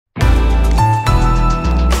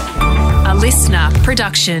listener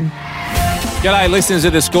production. G'day, listeners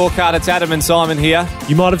of The Scorecard. It's Adam and Symon here.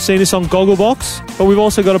 You might have seen us on Gogglebox, but we've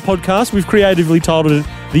also got a podcast. We've creatively titled it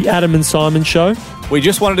The Adam and Symon Show. We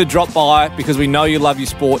just wanted to drop by because we know you love your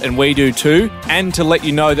sport and we do too, and to let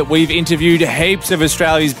you know that we've interviewed heaps of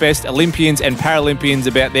Australia's best Olympians and Paralympians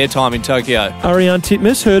about their time in Tokyo. Ariane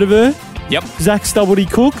Titmus, heard of her? Yep. Zach Stubblety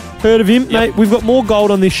Cook, heard of him? Yep. Mate, we've got more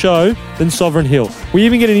gold on this show than Sovereign Hill. We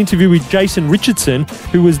even get an interview with Jason Richardson,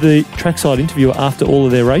 who was the trackside interviewer after all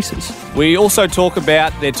of their races. We also talk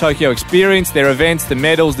about their Tokyo experience, their events, the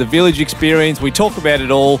medals, the village experience. We talk about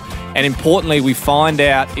it all, and importantly, we find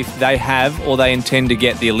out if they have or they intend to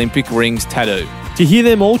get the Olympic rings tattoo. To hear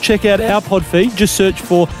them all, check out our pod feed. Just search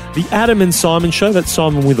for The Adam and Symon Show, that's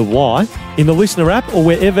Symon with a Y, in the Listener app or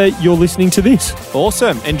wherever you're listening to this.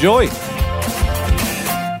 Awesome. Enjoy.